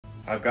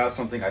I've got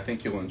something I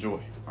think you'll enjoy.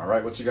 All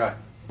right, what you got?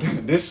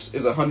 This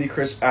is a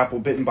Honeycrisp apple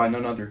bitten by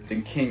none other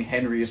than King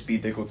Henrius B.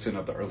 Diggleton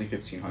of the early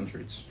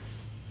 1500s.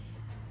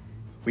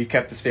 We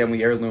kept this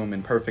family heirloom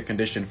in perfect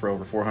condition for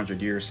over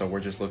 400 years, so we're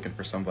just looking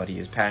for somebody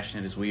as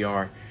passionate as we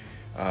are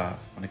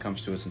when it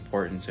comes to its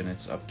importance and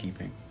its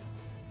upkeeping.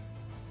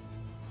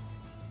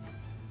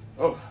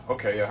 Oh,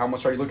 okay, how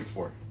much are you looking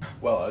for?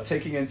 Well,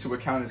 taking into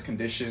account its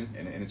condition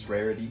and its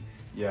rarity,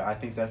 yeah, I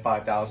think that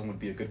 5,000 would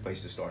be a good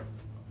place to start.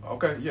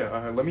 Okay,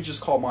 yeah, let me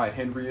just call my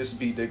Henrius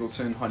B.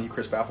 Diggleton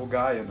Honeycrisp apple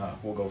guy and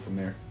we'll go from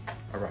there.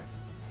 All right.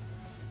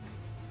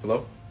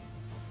 Hello?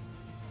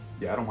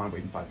 Yeah, I don't mind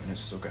waiting 5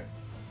 minutes, it's okay.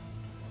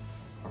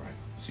 All right,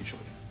 see you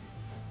shortly.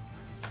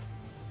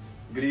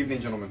 Good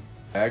evening, gentlemen.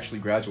 I actually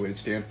graduated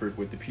Stanford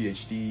with a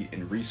PhD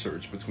in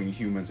research between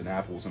humans and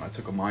apples, and I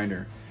took a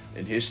minor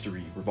in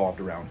history revolved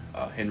around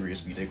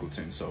Henrius B.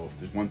 Diggleton. So if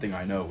there's one thing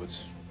I know,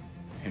 it's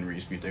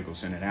Henrius B.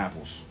 Diggleton and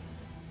apples.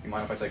 You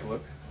mind if I take a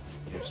look?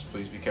 Yes,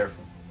 please be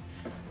careful.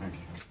 Thank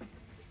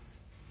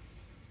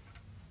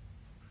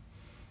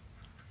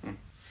you.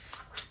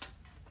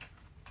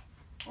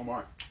 Oh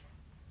my.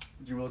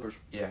 G-Willikers.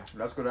 Yeah.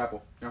 That's good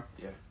apple. Yeah?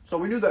 Yeah. So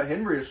we knew that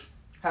Henrius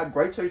had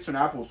great taste in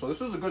apples, so this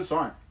is a good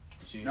sign.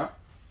 You know?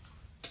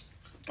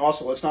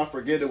 Also, let's not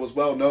forget it was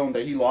well known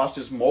that he lost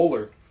his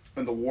molar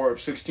in the War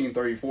of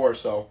 1634,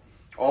 so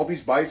all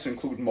these bites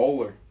include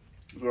molar.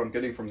 That's what I'm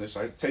getting from this.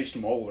 I taste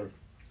molar.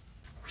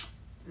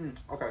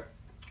 Okay.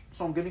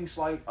 So I'm getting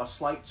a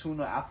slight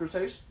tuna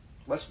aftertaste.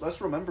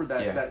 Let's remember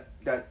that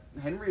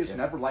Henrius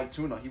never liked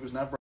tuna. He was never